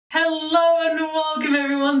Hello and welcome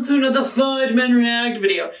everyone to another Sidemen React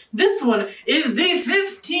video. This one is the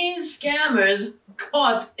 15 scammers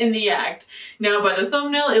caught in the act. Now by the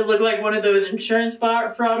thumbnail it looked like one of those insurance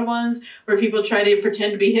fraud ones where people try to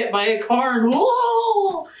pretend to be hit by a car and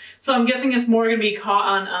whoa! So I'm guessing it's more gonna be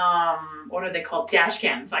caught on what are they called? Dash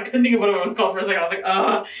cams. I couldn't think of what it was called for a second. I was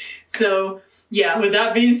like, So yeah, with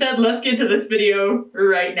that being said, let's get to this video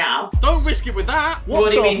right now. Don't risk it with that!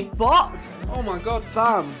 What do you mean? Fuck? Oh my god,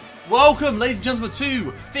 Fam. Welcome, ladies and gentlemen,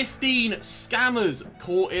 to 15 scammers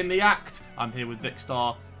caught in the act. I'm here with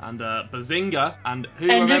Dickstar and Bazinga, and who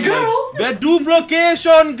and remembers the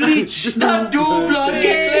duplication glitch? The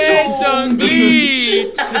duplication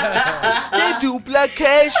glitch! The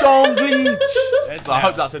duplication glitch. So I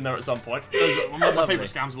hope that's in there at some point. One of my favourite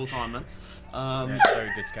scams of all time, man. Very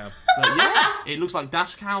good scam. But yeah, it looks like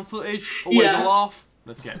dash cam footage, always a laugh.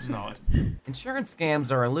 Let's get started. Insurance scams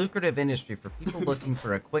are a lucrative industry for people looking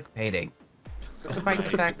for a quick payday. Despite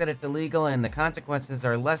the fact that it's illegal and the consequences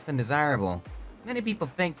are less than desirable, many people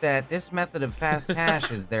think that this method of fast cash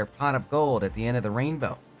is their pot of gold at the end of the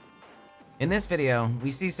rainbow. In this video, we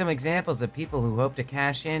see some examples of people who hope to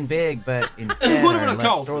cash in big, but instead are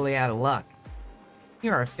left sorely out of luck.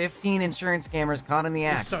 Here are 15 insurance scammers caught in the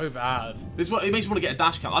act. It's so bad. This is what it makes me want to get a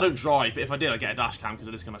dash cam. I don't drive, but if I did, I'd get a dash cam because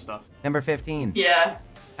of this kind of stuff. Number 15. Yeah.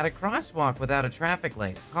 At a crosswalk without a traffic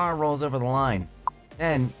light, a car rolls over the line.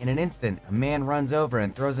 Then, in an instant, a man runs over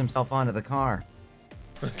and throws himself onto the car.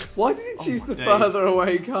 Why did he choose the days. further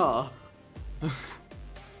away car?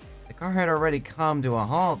 The car had already come to a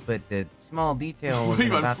halt, but the small detail was He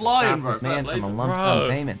went about to flying, stop this bro. man from a lump Bro. sum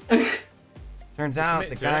payment. Turns out the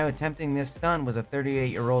committed to guy it. attempting this stunt was a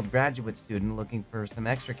 38-year-old graduate student looking for some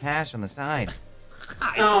extra cash on the side. He's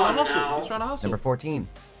trying to hustle. He's trying to hustle. Number 14.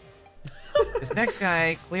 This next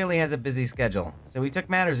guy clearly has a busy schedule, so he took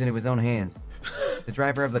matters into his own hands. The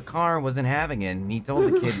driver of the car wasn't having it, and he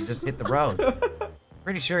told the kid to just hit the road.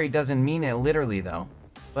 Pretty sure he doesn't mean it literally, though.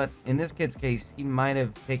 But in this kid's case, he might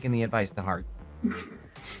have taken the advice to heart.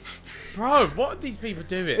 Bro, what are these people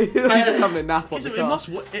doing? He's just having a nap on the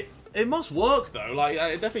car. It must work though. Like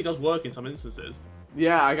it definitely does work in some instances.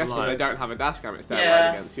 Yeah, I guess when they Like- don't have a dash cam, it's their Yeah.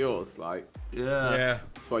 right against yours. Like, Yeah.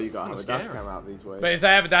 that's why you gotta have a Kinda dash scary. cam out these ways. But if they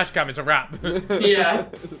have a dash cam, it's a wrap. Yeah.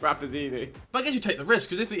 It's rapazini. But I guess you take the risk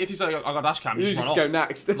because if you say I got a dash cam, you You just just run go off.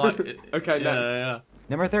 next. Like, Okay, yeah, next. yeah.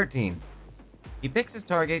 Number 13. He picks his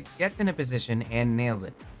target, gets in a position, and nails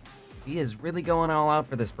it. He is really going all out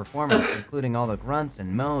for this performance, including all the grunts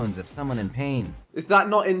and moans of someone in pain. Is that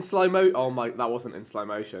not in slow mo? Oh my, that wasn't in slow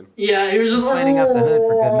motion. Yeah, he was just Lighting up the hood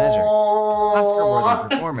for good measure.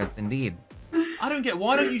 Oscar-worthy performance, indeed. I don't get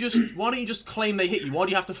why don't you just claim they hit you? Why do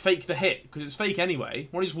you have to fake the hit? Because it's fake anyway.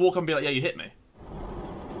 Why don't you just walk up and be like, yeah, you hit me?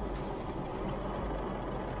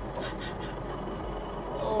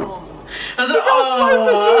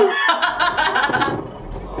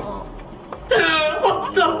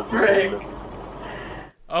 What the frick?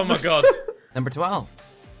 Oh my god. Number 12.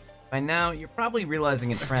 By now, you're probably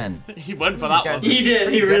realizing a trend. He went for that one. He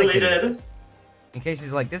did, he really did. In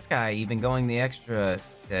cases like this guy, even going the extra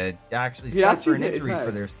to actually He suffer actually an hit his injury head.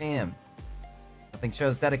 for their scam. Nothing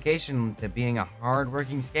shows dedication to being a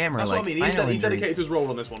hard-working scammer That's like what I mean. spinal He's injuries. dedicated to his role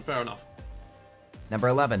on this one. Fair enough. Number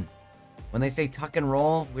 11. When they say tuck and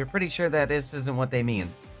roll, we're pretty sure that this isn't what they mean.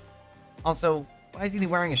 Also, why is he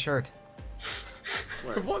wearing a shirt?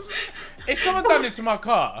 What's... If someone done this to my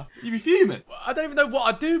car, You'd be fuming. I don't even know what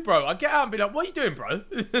I'd do, bro. I'd get out and be like, what are you doing, bro?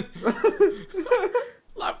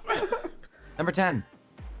 Like... Number 10.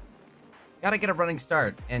 Gotta get a running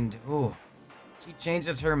start, and ooh, she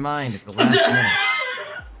changes her mind at the last minute.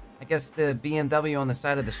 I guess the BMW on the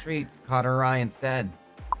side of the street caught her eye instead.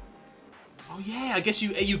 Oh yeah, I guess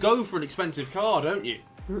you go for an expensive car, don't you?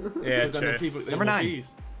 Yeah, Because then true. the people, they Number want 9.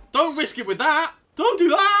 these. Don't risk it with that. Don't do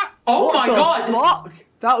that. Oh What my the god! Fuck?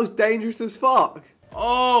 That was dangerous as fuck.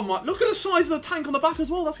 Oh my! Look at the size of the tank on the back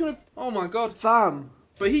as well. That's gonna. Oh my god! Fam.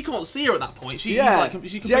 But he can't see her at that point. She's Yeah, like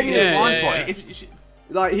she's completely genuinely. blind Yeah, spotted. yeah. If she,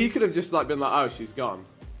 Like, he could have just like been like, oh, she's gone.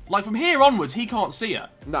 like from here onwards, he can't see her.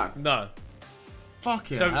 No. No.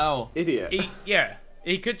 Fucking So- hell! Idiot.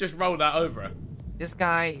 He could just roll that over her. This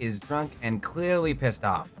guy is drunk and clearly pissed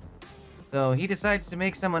off. So he decides to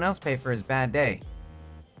make someone else pay for his bad day.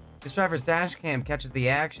 This driver's dash cam catches the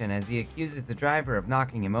action as he accuses the driver of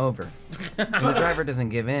knocking him over. When the driver doesn't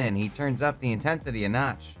give in, he turns up the intensity a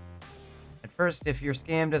notch. At first, if your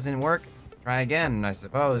scam doesn't work, try again, I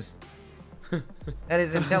suppose. That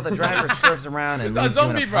is until the driver swerves around and It's a leaves you in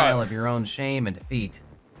zombie, a bro. pile of your own shame and defeat.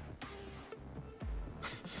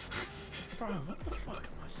 Bro, what the fuck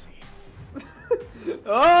am I seeing?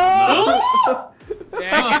 Oh!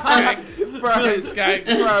 Yeah, get skanked. Bro. Get skanked.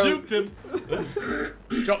 Bro. Juked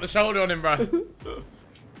him. Drop the shoulder on him, bro.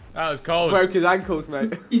 That was cold. Broke his ankles,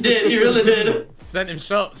 mate. He did. He really did. Sent him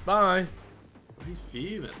shots. Bye. He's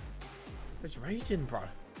fuming. He's raging, bro.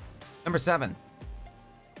 Number 7.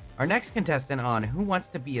 Our next contestant on Who Wants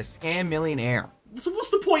to Be a Scam Millionaire? So what's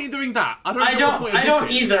the point in doing that? I don't know what the point of I this don't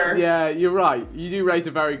is. either. Yeah, you're right. You do raise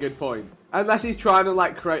a very good point. Unless he's trying to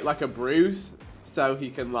like create like a bruise, so he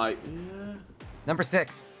can like. Yeah. Number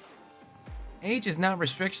 6. Age is not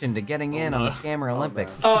restriction to getting in on the Scammer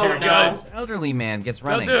Olympics. Oh Here it no. goes. This elderly man gets Don't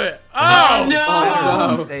running. do it. Oh Oh! no.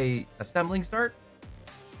 Oh, no. A stumbling start,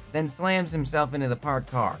 then slams himself into the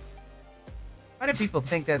parked car. Why do people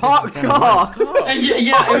think that Parked this is gonna work? car.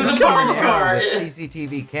 Yeah, it was a An parked era car. with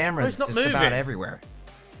CCTV cameras it's not just about moving. everywhere.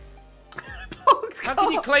 How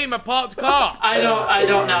can you claim a parked car? I don't I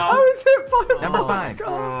know. was hit by a Number parked 5.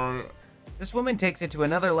 car. This woman takes it to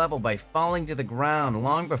another level by falling to the ground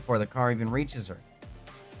long before the car even reaches her.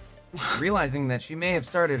 Realizing that she may have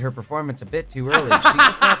started her performance a bit too early, she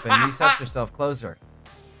gets up and resets herself closer.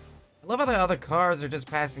 I love how the other cars are just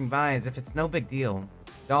passing by as if it's no big deal,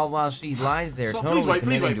 all while she lies there Stop, totally please wait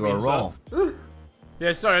committing for to me, a role. sir.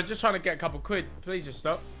 Yeah, sorry, I'm just trying to get a couple quid. Please just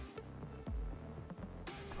stop.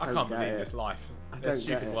 I Don't can't get believe it. this life. I This don't get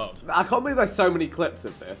stupid it. world. I can't believe there's so many clips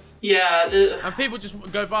of this. Yeah. And people just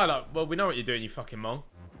go by like, well, we know what you're doing, you fucking mong.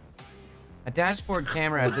 A dashboard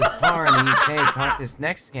camera of this car in the UK caught this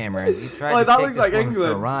next scammer as he tried Oh, to that take looks this like woman for a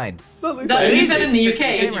England. ride. That looks That- like he said in the He UK.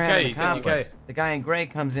 said Scammer had an he said UK. accomplice. The guy in gray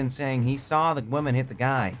comes in saying he saw the woman hit the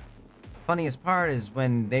guy. Funniest part is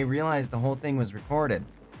when they realized the whole thing was recorded.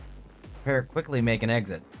 The pair quickly make an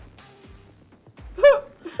exit.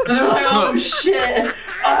 And they're like, oh shit!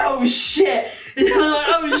 Oh shit! They're like,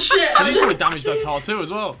 oh shit! And he's probably damaged their car too as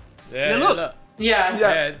well. Yeah, Yeah, look. look. Yeah.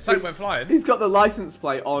 Yeah. Yeah, something went flying. He's got the license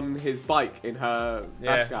plate on his bike in her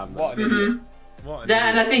Yeah. dash cam. What an idiot. What an That,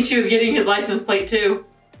 and I idiot. think she was getting his license plate too.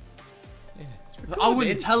 Yeah, it's I wouldn't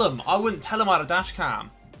recorded. tell him. I wouldn't tell him I had a dash cam.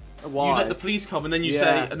 Why? You let the police come and then you Yeah.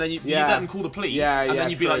 say, and then you Yeah. let them call the police, Yeah, and yeah, then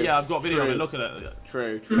you'd be like, true. yeah, I've got a video of True. it. Look at it.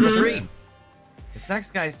 True, true. Number 3. This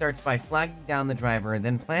next guy starts by flagging down the driver and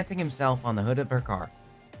then planting himself on the hood of her car.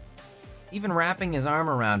 Even wrapping his arm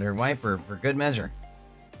around her wiper for good measure.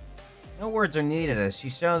 No words are needed as she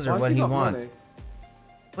shows her Why's what he got wants. money?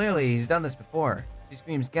 Clearly, he's done this before. She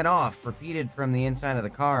screams, "Get off!" repeated from the inside of the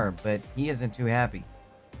car, but he isn't too happy.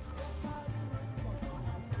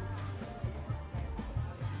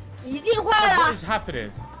 已经坏 What 了， is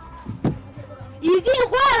happening? 已经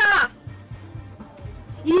坏了，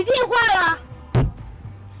已经坏了，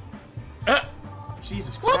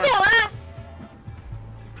 Jesus 我表 Christ. 了。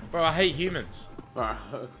 Bro, I hate humans. Bro.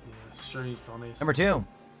 Strange, Donny. Number 2.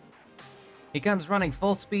 He comes running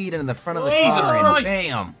full speed into the front of the Jesus car Christ! and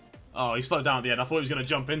bam! Oh, he slowed down at the end. I thought he was going to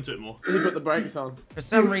jump into it more. He put the brakes on. For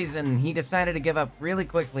some reason, he decided to give up really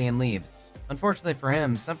quickly and leaves. Unfortunately for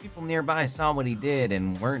him, some people nearby saw what he did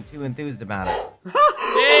and weren't too enthused about it. Jeez!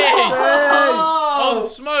 Oh! On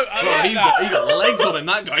smoke! I Bro, like he that! got legs on him,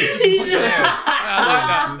 that guy. He's just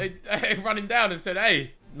I like that. They run him down and said,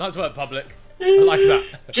 hey, nice work, public. I like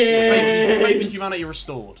that. faith in humanity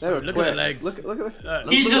restored. They were Look at quick. the legs. Look at this.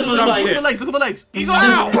 He Look just at was the like, look at the legs, look at the legs. He's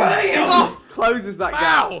Wow! off! He's off! Closes that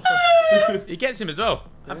gap. Wow! He gets him as well.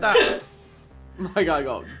 Have that. My guy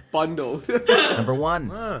got bundled. Number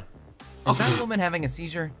 1. Ah. Is that woman having a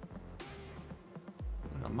seizure?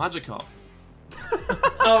 A Magikarp.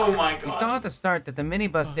 oh my We saw god. at the start that the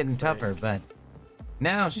minibus didn't tougher, but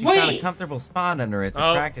now she Wait. found a comfortable spot under it to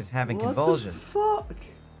Oh. practice having What the convulsions. fuck?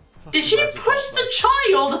 Did she push the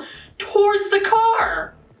child towards the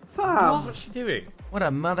car? Fam. What's she doing? What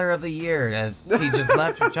a mother of the year, as she just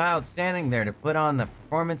left her child standing there to put on the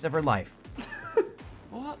performance of her life.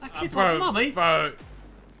 What? That kid's Bro, like, mummy. bro.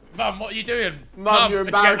 Mum, what are you doing? Mum, you're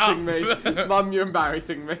get embarrassing up. me. Mum, you're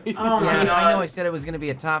embarrassing me. Oh my Yeah, I know I god. said it was going to be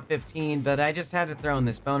a top 15, but I just had to throw in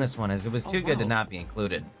this bonus one as it was too good to wow. not be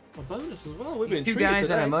included. A bonus as well. We've been These two treated guys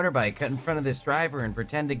today. on a motorbike cut in front of this driver and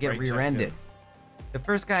pretend to get Great check, rear-ended. yeah. The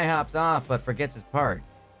first guy hops off but forgets his part.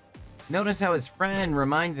 Notice how his friend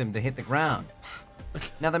reminds him to hit the ground.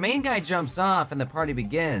 Now the main guy jumps off and the party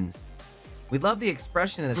begins. We love the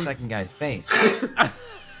expression in the second guy's face.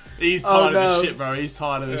 He's Oh, tired of no. this shit, bro. He's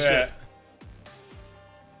tired of this Yeah. shit.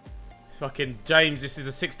 Fucking James, this is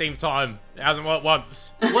the 16th time. It hasn't worked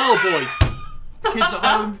once. Well, boys, kids at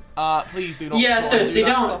home, please do not. Yeah, try and seriously, do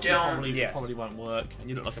that don't, stuff. It don't. Probably, Yes. probably won't work, and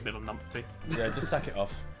you look like a bit of a numpty. Yeah, just sack it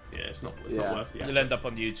off. Yeah, it's not Yeah. worth the You'll effort. end up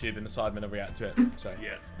on YouTube and the Sidemen will react to it. So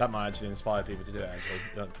Yeah. that might actually inspire people to do it.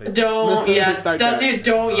 Actually, please. Don't, yeah, Don't that's do it. it.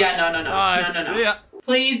 Don't, yeah, no. Bye. No. See ya.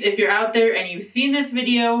 Please, if you're out there and you've seen this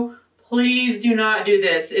video, Please do not do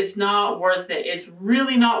this. It's not worth it. It's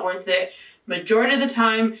really not worth it. Majority of the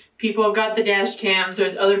time, people have got the dash cams.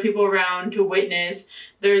 There's other people around to witness.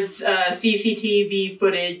 There's CCTV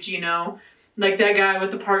footage, you know, like that guy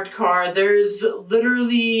with the parked car. There's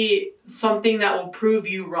literally something that will prove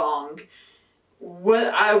you wrong.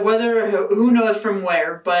 Who knows from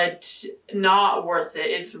where, but not worth it.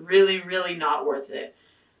 It's really, really not worth it.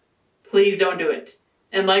 Please don't do it.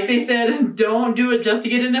 And like they said, don't do it just to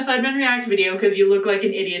get in a Sidemen React video because you look like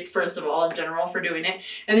an idiot, first of all, in general, for doing it.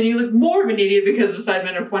 And then you look more of an idiot because the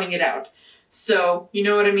Sidemen are pointing it out. So, you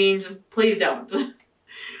know what I mean? Just please don't.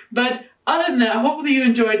 But other than that, hopefully you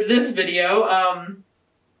enjoyed this video.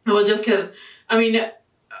 Well, just because, I mean,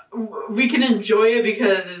 we can enjoy it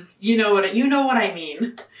because it's, you know what I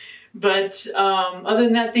mean. But other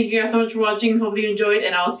than that, thank you guys so much for watching. Hopefully you enjoyed,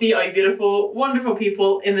 and I'll see all you beautiful, wonderful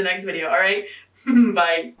people in the next video, alright?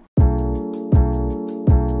 Bye.